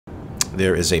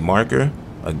there is a marker,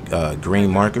 a green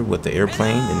marker with the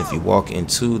airplane, and if you walk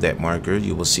into that marker,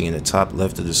 you will see in the top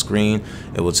left of the screen,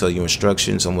 it will tell you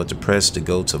instructions on what to press to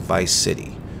go to Vice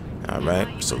City.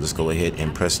 Alright, so let's go ahead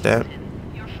and press that.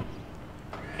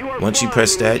 Once you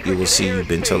press that, you will see you've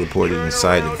been teleported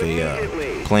inside of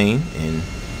a plane, and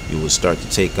you will start to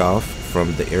take off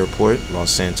from the airport,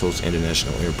 Los Santos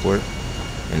International Airport,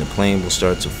 and the plane will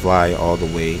start to fly all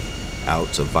the way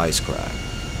out to Vice Cry.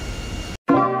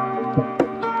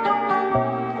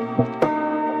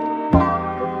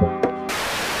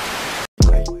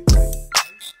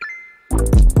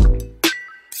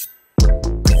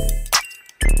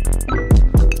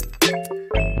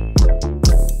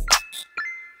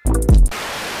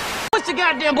 Push the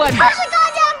goddamn button! Push the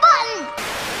goddamn button!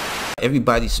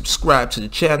 Everybody subscribe to the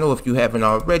channel if you haven't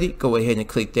already. Go ahead and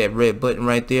click that red button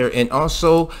right there, and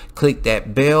also click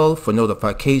that bell for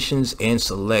notifications and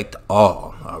select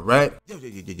all. All right. Yo,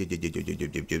 Games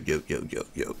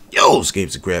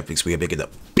and Graphics. We are making a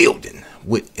building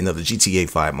with another GTA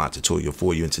 5 mod tutorial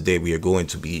for you, and today we are going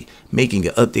to be making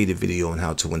an updated video on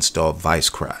how to install Vice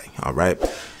Cry. All right.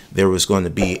 There is going to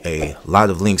be a lot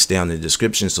of links down in the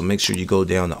description, so make sure you go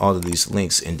down to all of these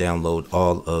links and download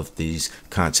all of these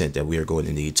content that we are going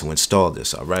to need to install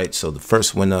this. All right, so the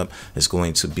first one up is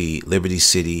going to be Liberty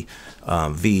City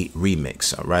V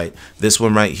Remix. All right, this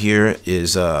one right here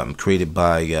is created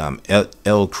by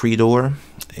El Creador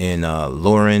and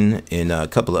Lauren and a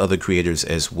couple of other creators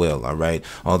as well. All right,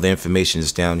 all the information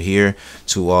is down here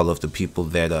to all of the people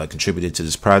that contributed to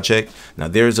this project. Now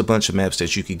there's a bunch of maps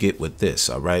that you could get with this.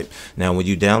 All right, now when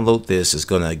you download this, it's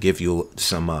gonna give you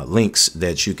some links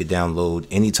that you could download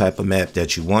any type of map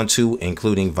that you want to,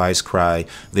 including Vice Cry,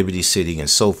 Liberty City, and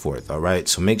so forth. All right,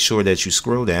 so make sure that you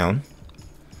scroll down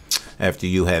after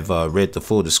you have read the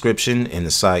full description in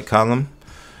the side column.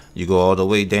 You go all the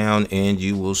way down and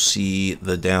you will see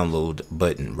the download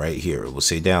button right here. It will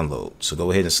say download. So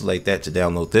go ahead and select that to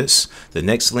download this. The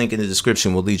next link in the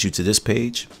description will lead you to this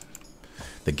page.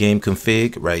 The game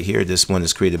config right here. This one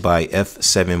is created by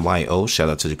F7YO. Shout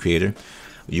out to the creator.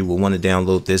 You will want to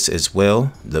download this as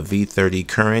well. The V30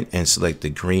 current, and select the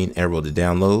green arrow to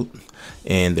download.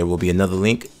 And there will be another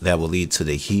link that will lead to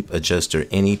the heap adjuster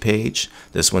any page.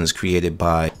 This one is created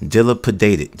by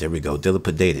Dilapidated. There we go,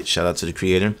 Dilapidated. Shout out to the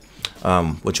creator.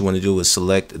 What you want to do is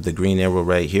select the green arrow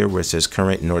right here where it says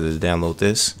current in order to download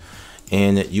this.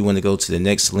 And you want to go to the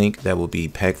next link that will be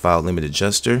Pack File Limit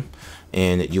Adjuster.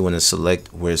 And you want to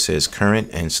select where it says current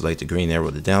and select the green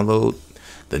arrow to download.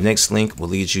 The next link will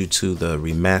lead you to the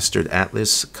Remastered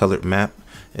Atlas colored map.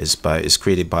 It's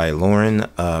created by Lauren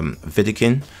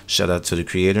Vidikin. Shout out to the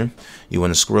creator. You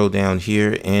want to scroll down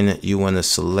here and you want to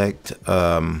select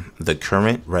the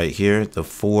current right here, the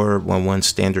 411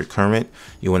 standard current.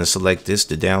 You want to select this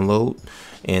to download,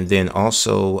 and then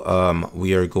also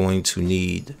we are going to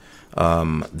need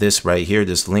this right here,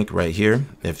 this link right here.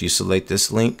 If you select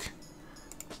this link,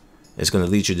 it's going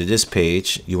to lead you to this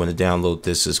page. You want to download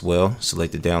this as well.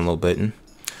 Select the download button.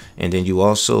 And then you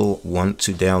also want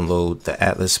to download the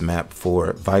Atlas map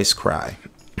for Vice Cry.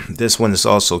 This one is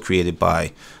also created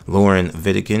by Lauren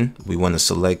Vidikin. We want to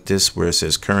select this where it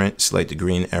says current, select the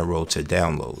green arrow to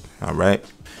download. All right.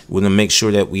 We want to make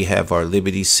sure that we have our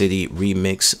Liberty City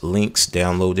Remix links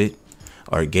downloaded,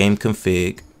 our game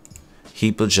config,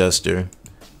 heap adjuster,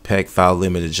 pack file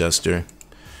limit adjuster,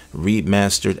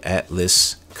 remastered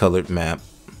Atlas colored map,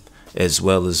 as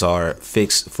well as our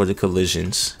fix for the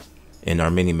collisions in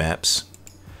our mini maps,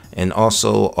 and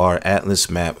also our Atlas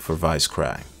map for Vice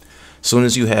Cry. As soon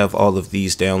as you have all of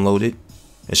these downloaded,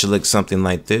 it should look something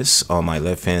like this. On my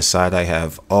left hand side, I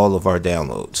have all of our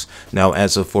downloads. Now,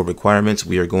 as of for requirements,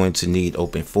 we are going to need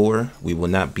Open4. We will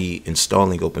not be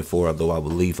installing Open4, although I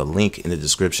will leave a link in the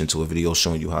description to a video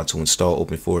showing you how to install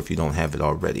Open4 if you don't have it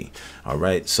already. All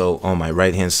right, so on my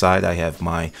right hand side, I have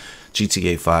my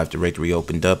GTA 5 directory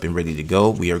opened up and ready to go.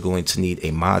 We are going to need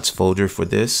a mods folder for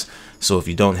this. So if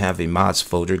you don't have a mods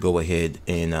folder, go ahead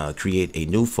and create a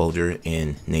new folder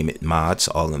and name it mods,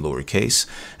 all in lowercase.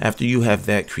 After you have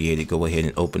that created, go ahead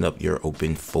and open up your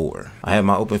Open4. I have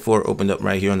my Open4 opened up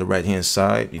right here on the right hand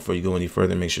side. Before you go any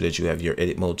further, make sure that you have your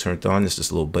edit mode turned on. It's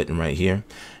this little button right here.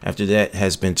 After that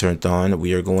has been turned on,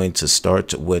 we are going to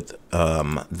start with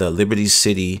the Liberty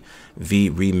City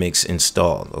V Remix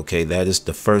install. Okay, that is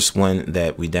the first one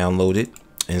that we downloaded.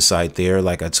 Inside there,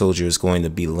 like I told you, is going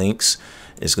to be links.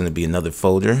 It's going to be another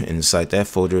folder, and inside that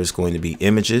folder is going to be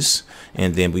images,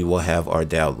 and then we will have our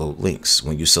download links.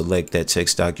 When you select that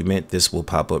text document, this will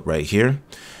pop up right here,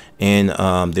 and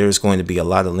there's going to be a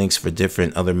lot of links for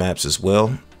different other maps as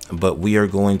well. but we are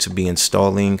going to be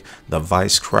installing the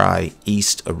Vice Cry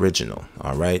East Original.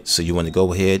 All right, so you want to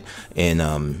go ahead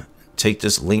and take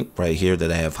this link right here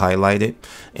that I have highlighted,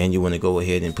 and you want to go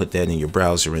ahead and put that in your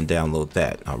browser and download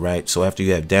that. All right, so after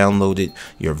you have downloaded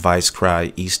your Vice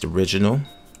Cry East Original,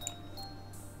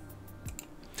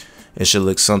 it should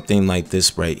look something like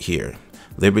this right here: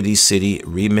 Liberty City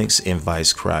Remix and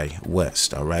Vice Cry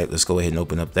West. All right, let's go ahead and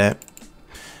open up that.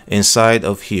 Inside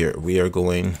of here, we are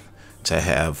going to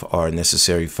have our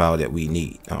necessary file that we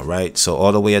need. All right, so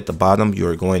all the way at the bottom,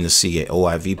 you're going to see an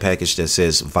OIV package that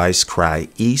says Vice Cry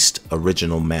East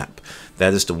Original Map.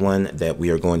 That is the one that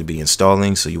we are going to be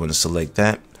installing. So you want to select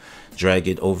that, drag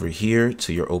it over here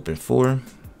to your Open4.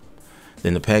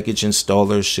 Then the package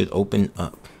installer should open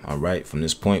up. All right, from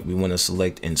this point, we want to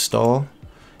select install,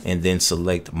 and then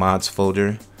select mods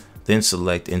folder, then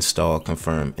select install,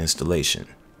 confirm installation.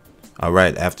 All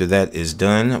right, after that is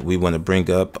done, we want to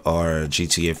bring up our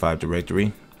GTA 5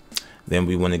 directory. Then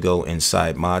we want to go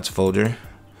inside mods folder,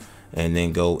 and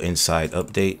then go inside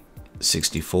update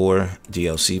 64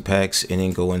 DLC packs, and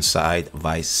then go inside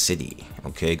Vice City.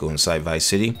 Okay, go inside Vice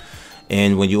City.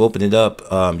 And when you open it up,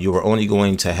 you are only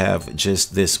going to have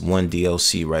just this one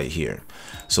DLC right here.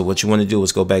 So what you want to do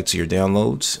is go back to your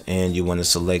downloads, and you want to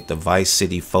select the Vice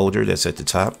City folder that's at the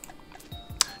top.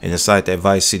 And inside that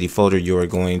Vice City folder, you are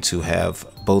going to have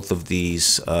both of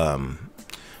these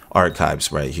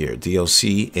archives right here,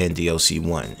 DLC and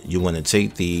DLC1. You want to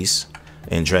take these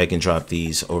and drag and drop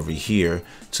these over here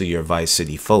to your Vice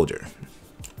City folder.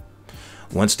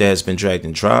 Once that has been dragged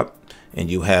and dropped,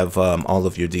 and you have all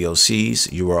of your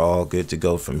DLCs, you are all good to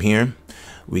go from here.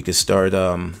 We could start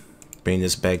bring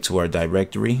this back to our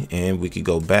directory, and we could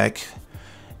go back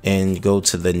and go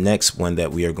to the next one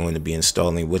that we are going to be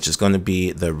installing, which is going to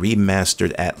be the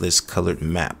remastered Atlas colored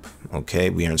map.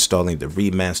 Okay, we are installing the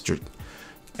remastered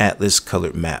Atlas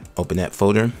colored map. Open that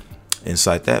folder.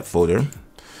 Inside that folder,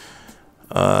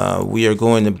 we are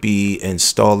going to be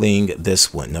installing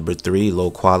this one, number 3, low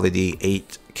quality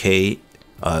 8K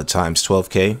times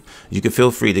 12K. You can feel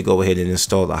free to go ahead and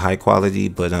install the high quality,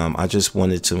 but I just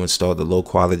wanted to install the low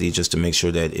quality just to make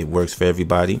sure that it works for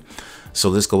everybody. So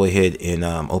let's go ahead and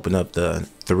open up the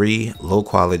 3 low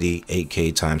quality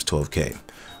 8K times 12K.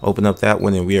 Open up that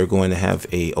one, and we are going to have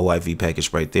a OIV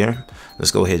package right there.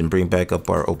 Let's go ahead and bring back up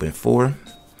our Open4.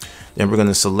 Then we're going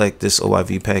to select this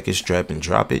OIV package, drag and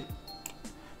drop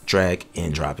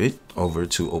it over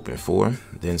to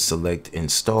Open4. Then select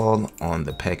install on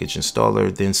the package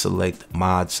installer, then select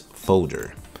mods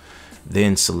folder,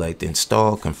 then select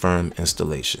install, confirm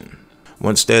installation.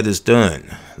 Once that is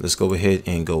done, let's go ahead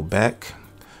and go back,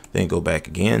 then go back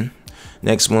again.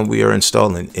 Next one we are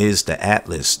installing is the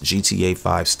Atlas GTA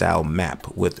 5 style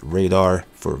map with radar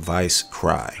for Vice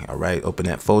Cry. All right, open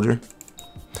that folder.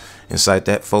 Inside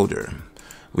that folder,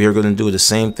 we are going to do the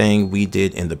same thing we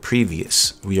did in the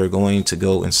previous. We are going to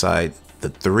go inside the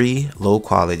 3 low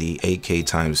quality 8K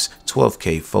times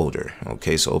 12K folder.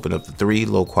 Okay, so open up the 3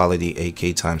 low quality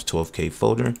 8K times 12K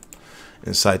folder.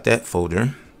 Inside that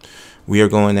folder, we are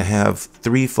going to have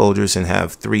 3 folders and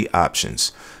have 3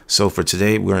 options. So for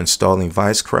today, we're installing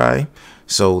Vice Cry.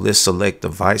 So let's select the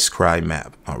Vice Cry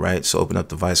map. All right, so open up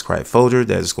the Vice Cry folder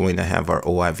that is going to have our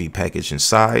OIV package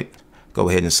inside. Go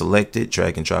ahead and select it,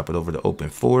 drag and drop it over to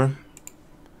Open4.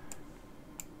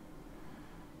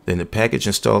 Then the package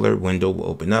installer window will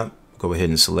open up. Go ahead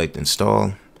and select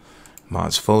install,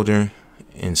 mods folder,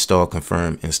 install,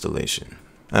 confirm installation.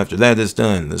 After that is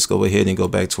done, let's go ahead and go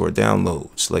back to our download.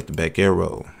 Select the back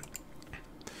arrow.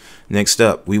 Next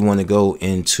up, we want to go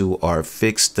into our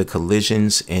fix the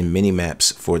collisions and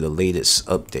minimaps for the latest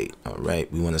update. All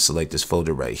right, we want to select this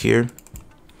folder right here.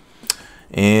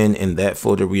 And in that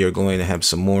folder, we are going to have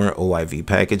some more OIV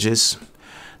packages.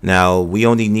 Now, we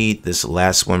only need this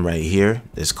last one right here.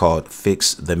 It's called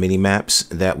Fix the Minimaps.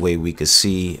 That way we could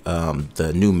see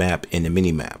the new map in the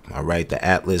minimap. All right, the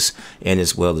Atlas and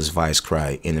as well as Vice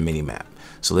Cry in the minimap.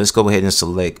 So let's go ahead and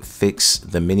select Fix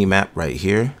the Minimap right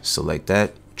here. Select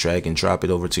that, drag and drop it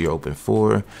over to your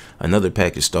Open4. Another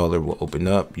package installer will open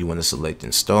up. You want to select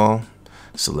install,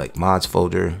 select mods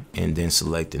folder, and then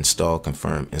select install,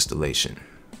 confirm installation.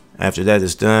 After that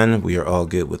is done, we are all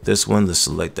good with this one. Let's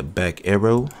select the back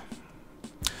arrow.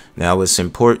 Now it's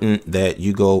important that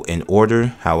you go in order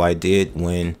how I did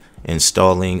when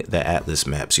installing the Atlas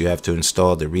maps. You have to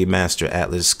install the remaster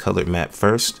Atlas colored map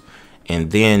first, and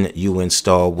then you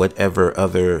install whatever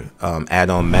other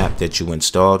add-on map that you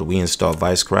installed. We installed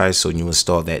Vice Cry, so you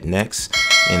install that next.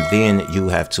 and then you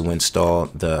have to install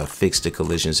the fix the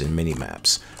collisions and mini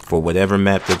maps. For whatever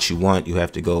map that you want, you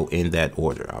have to go in that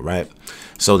order. All right.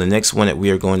 So the next one that we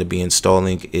are going to be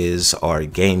installing is our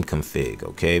game config.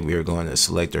 Okay, we are going to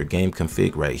select our game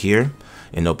config right here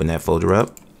and open that folder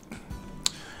up.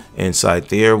 Inside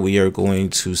there, we are going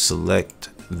to select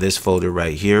this folder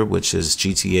right here, which is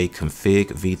GTA config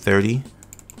v30.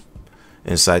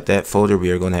 Inside that folder,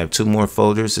 we are going to have two more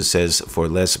folders. It says for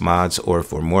less mods or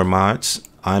for more mods.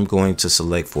 I'm going to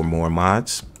select for more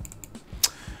mods.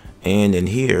 And in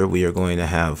here, we are going to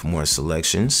have more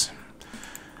selections.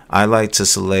 I like to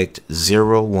select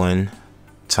 01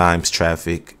 times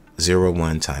traffic,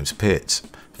 01 times pits.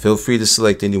 Feel free to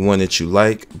select any one that you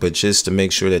like, but just to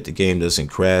make sure that the game doesn't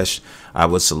crash, I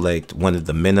would select one of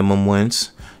the minimum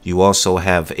ones. You also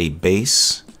have a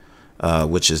base,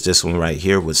 which is this one right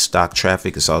here with stock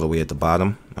traffic. It's all the way at the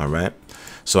bottom. All right.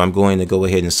 So I'm going to go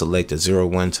ahead and select a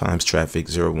 01 times traffic,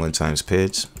 01 times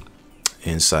pits.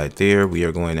 Inside there, we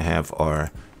are going to have our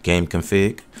game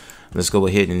config. Let's go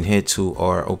ahead and head to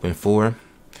our Open4.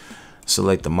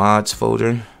 Select the mods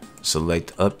folder,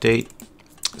 select update,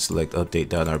 select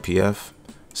update.rpf,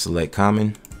 select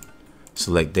common,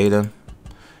 select data,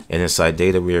 and inside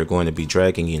data we are going to be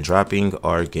dragging and dropping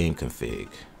our game config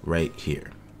right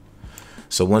here.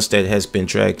 So once that has been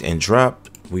dragged and dropped,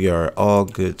 we are all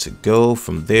good to go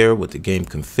from there with the game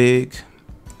config.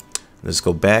 Let's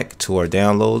go back to our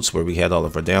downloads where we had all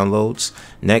of our downloads.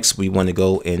 Next, we want to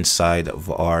go inside of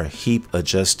our heap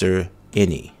adjuster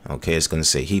any. Okay, it's going to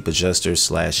say heap adjuster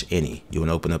 / any. You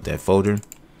want to open up that folder.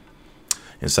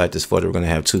 Inside this folder, we're going to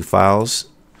have two files.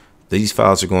 These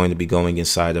files are going to be going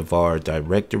inside of our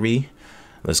directory.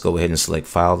 Let's go ahead and select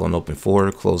file on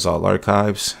Open4, close all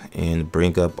archives, and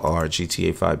bring up our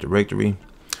GTA 5 directory.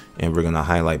 And we're going to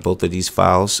highlight both of these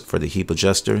files for the heap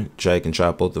adjuster, drag and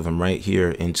drop both of them right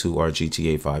here into our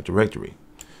GTA 5 directory.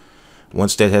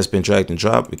 Once that has been dragged and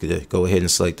dropped, we could go ahead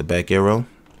and select the back arrow.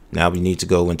 Now we need to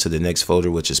go into the next folder,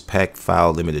 which is pack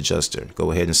file limit adjuster.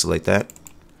 Go ahead and select that.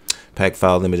 Pack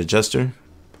file limit adjuster.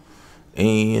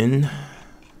 And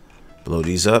blow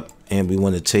these up. And we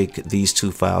want to take these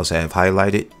two files I have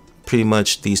highlighted. Pretty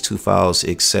much these two files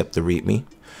except the README.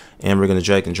 And we're going to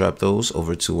drag and drop those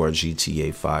over to our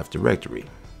GTA 5 directory.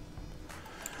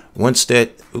 Once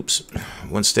that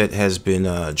has been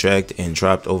dragged and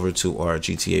dropped over to our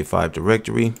GTA 5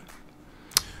 directory,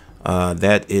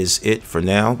 that is it for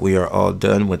now. We are all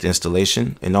done with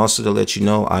installation. And also to let you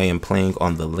know, I am playing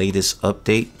on the latest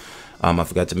update. I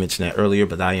forgot to mention that earlier,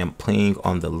 but I am playing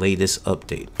on the latest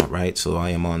update. All right, so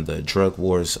I am on the Drug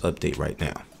Wars update right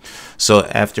now. So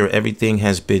after everything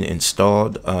has been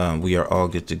installed, we are all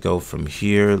good to go from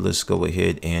here. Let's go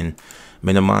ahead and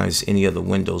minimize any of the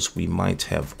windows we might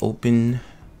have open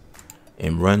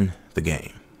and run the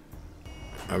game.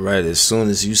 All right, as soon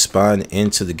as you spawn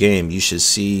into the game, you should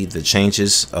see the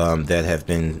changes that have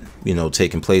been,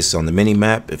 taking place on the mini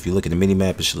map. If you look at the mini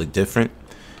map, it should look different.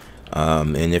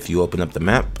 And if you open up the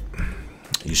map,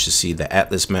 you should see the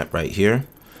Atlas map right here.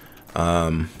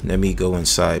 Let me go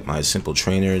inside my simple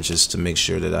trainer just to make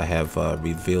sure that I have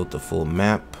revealed the full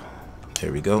map.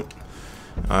 There we go.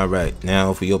 All right,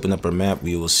 now if we open up our map,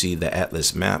 we will see the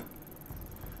Atlas map.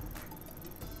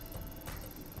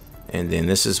 And then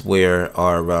this is where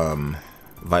our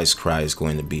Vice Cry is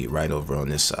going to be, right over on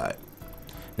this side.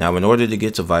 Now, in order to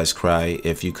get to Vice Cry,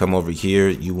 if you come over here,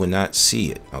 you will not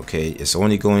see it, okay? It's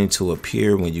only going to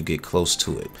appear when you get close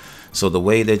to it. So the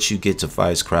way that you get to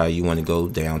Vice Cry, you want to go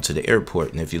down to the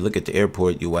airport. And if you look at the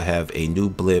airport, you will have a new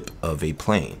blip of a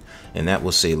plane. And that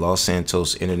will say Los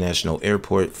Santos International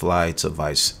Airport, fly to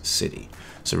Vice City.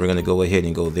 So we're going to go ahead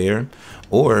and go there.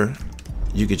 Or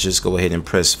you could just go ahead and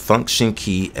press function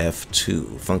key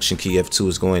F2. Function key F2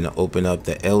 is going to open up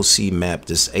the LC map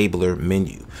disabler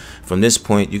menu. From this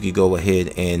point, you could go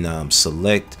ahead and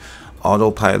select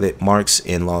autopilot marks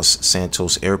in Los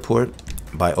Santos Airport.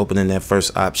 By opening that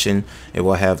first option, it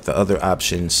will have the other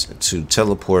options to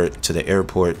teleport to the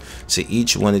airport to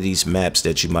each one of these maps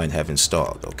that you might have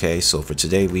installed. Okay, so for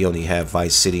today, we only have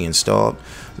Vice City installed.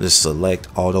 Let's select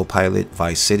autopilot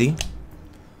Vice City.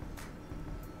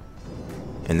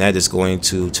 And that is going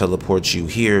to teleport you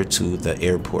here to the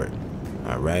airport.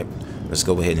 All right, let's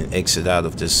go ahead and exit out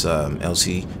of this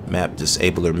LC map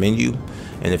disabler menu.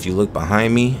 And if you look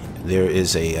behind me, there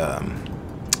is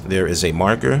a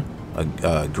marker,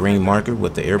 a green marker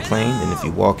with the airplane. And if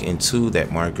you walk into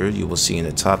that marker, you will see in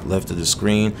the top left of the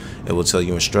screen, it will tell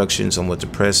you instructions on what to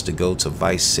press to go to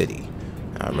Vice City.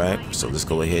 All right, so let's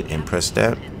go ahead and press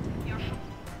that.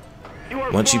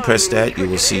 Once you press that, you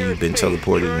will see you've been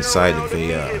teleported inside of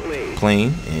a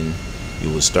plane, and you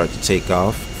will start to take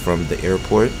off from the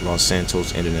airport, Los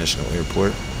Santos International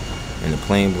Airport, and the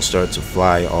plane will start to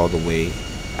fly all the way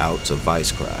out to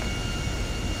Vice Cry.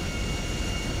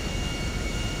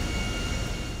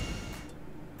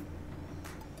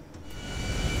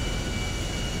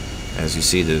 As you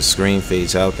see, the screen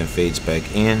fades out and fades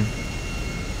back in.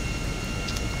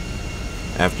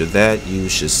 After that, you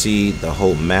should see the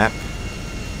whole map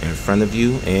in front of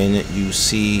you, and you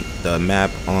see the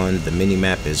map on the mini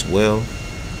map as well,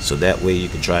 so that way you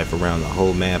can drive around the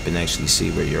whole map and actually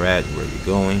see where you're at and where you're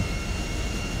going.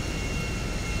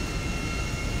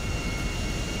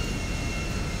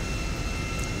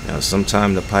 Now,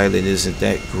 sometimes the pilot isn't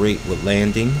that great with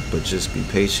landing, but just be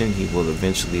patient, he will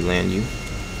eventually land you,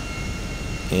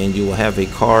 and you will have a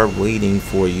car waiting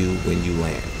for you when you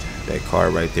land. That car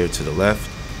right there to the left,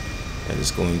 that is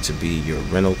going to be your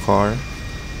rental car.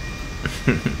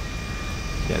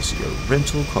 That's your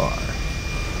rental car.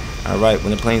 Alright,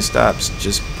 when the plane stops,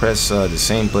 just press the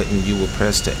same button you will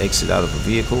press to exit out of a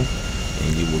vehicle,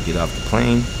 and you will get off the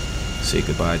plane, say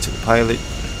goodbye to the pilot,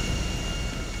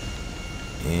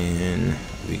 and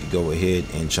we can go ahead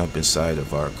and jump inside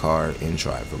of our car and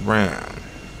drive around.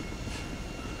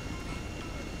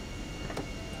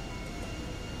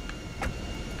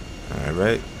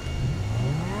 Alright.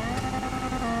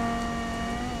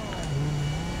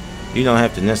 You don't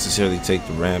have to necessarily take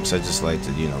the ramps. I just like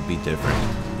to, be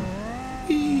different.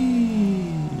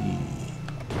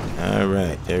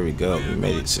 Alright, there we go. We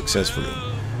made it successfully.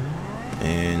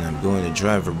 And I'm going to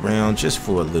drive around just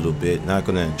for a little bit. Not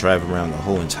going to drive around the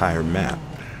whole entire map.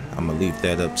 I'm going to leave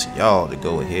that up to y'all to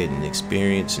go ahead and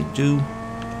experience and do.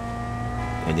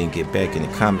 And then get back in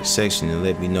the comment section and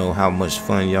let me know how much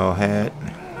fun y'all had.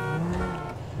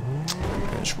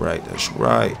 That's right, that's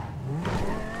right.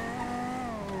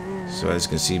 So as you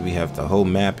can see, we have the whole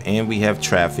map and we have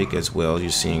traffic as well. You're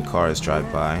seeing cars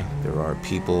drive by. There are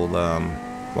people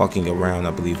walking around,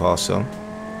 I believe, also.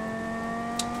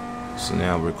 So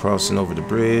now we're crossing over the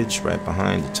bridge right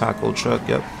behind the taco truck.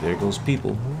 Yep, there goes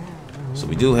people. So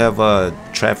we do have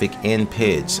traffic and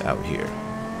PEDs out here.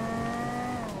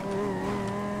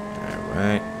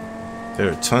 Alright.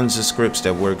 There are tons of scripts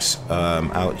that works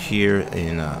out here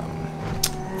in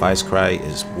Vice Cry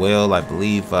as well. I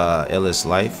believe LS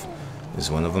Life is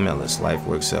one of them. LS Life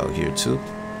works out here too.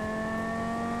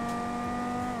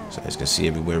 So as you can see,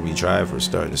 everywhere we drive, we're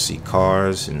starting to see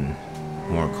cars and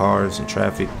more cars and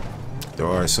traffic. There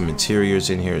are some interiors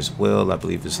in here as well. I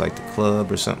believe it's like the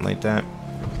club or something like that.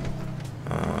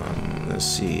 Let's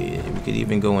see. We could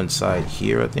even go inside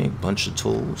here, I think. Bunch of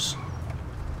tools.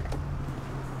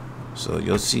 So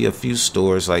you'll see a few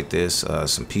stores like this.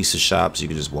 Some pizza shops you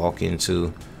can just walk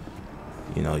into.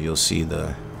 You'll see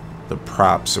the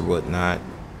props or whatnot.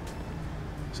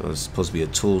 So it's supposed to be a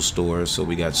tool store. So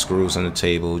we got screws on the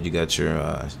table. You got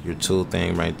your tool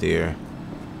thing right there.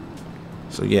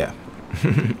 So yeah.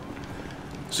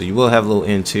 So you will have little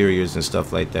interiors and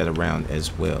stuff like that around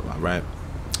as well. All right.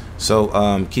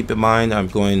 So keep in mind, I'm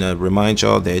going to remind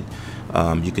y'all that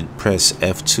you could press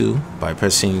F2 by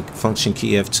pressing function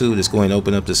key F2. That's going to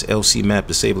open up this LC map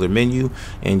disabler menu,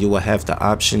 and you will have the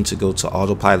option to go to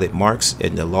autopilot marks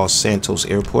at the Los Santos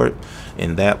Airport,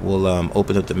 and that will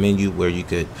open up the menu where you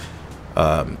could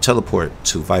teleport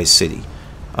to Vice City.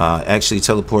 Actually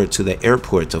teleport to the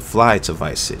airport to fly to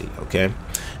Vice City. Okay.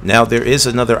 Now there is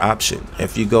another option.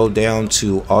 If you go down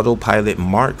to autopilot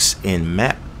marks and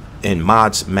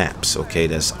mods maps, okay,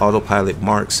 that's autopilot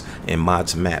marks and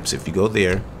mods maps. If you go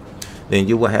there, then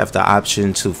you will have the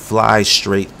option to fly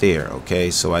straight there. Okay,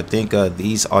 so I think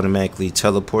these automatically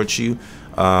teleport you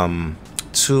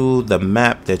to the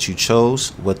map that you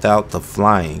chose without the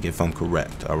flying, if I'm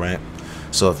correct. All right,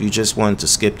 so if you just want to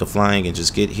skip the flying and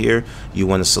just get here, you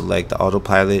want to select the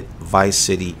autopilot Vice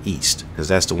City East, because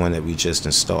that's the one that we just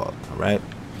installed. All right,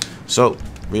 so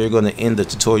we're going to end the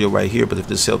tutorial right here, but if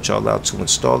this helped y'all out to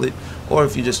install it, or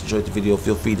if you just enjoyed the video,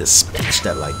 feel free to smash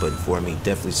that like button for me.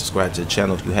 Definitely subscribe to the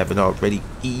channel if you haven't already,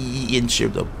 and share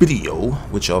the video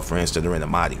with y'all friends that are in the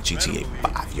modding GTA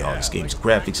 5. Y'all, this game's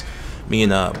graphics. Me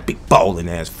and big ballin'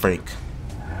 ass Frank,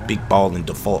 big ballin'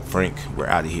 default Frank, we're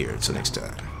out of here. Until next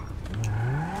time.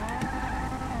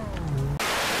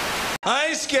 I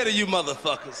ain't scared of you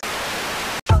motherfuckers.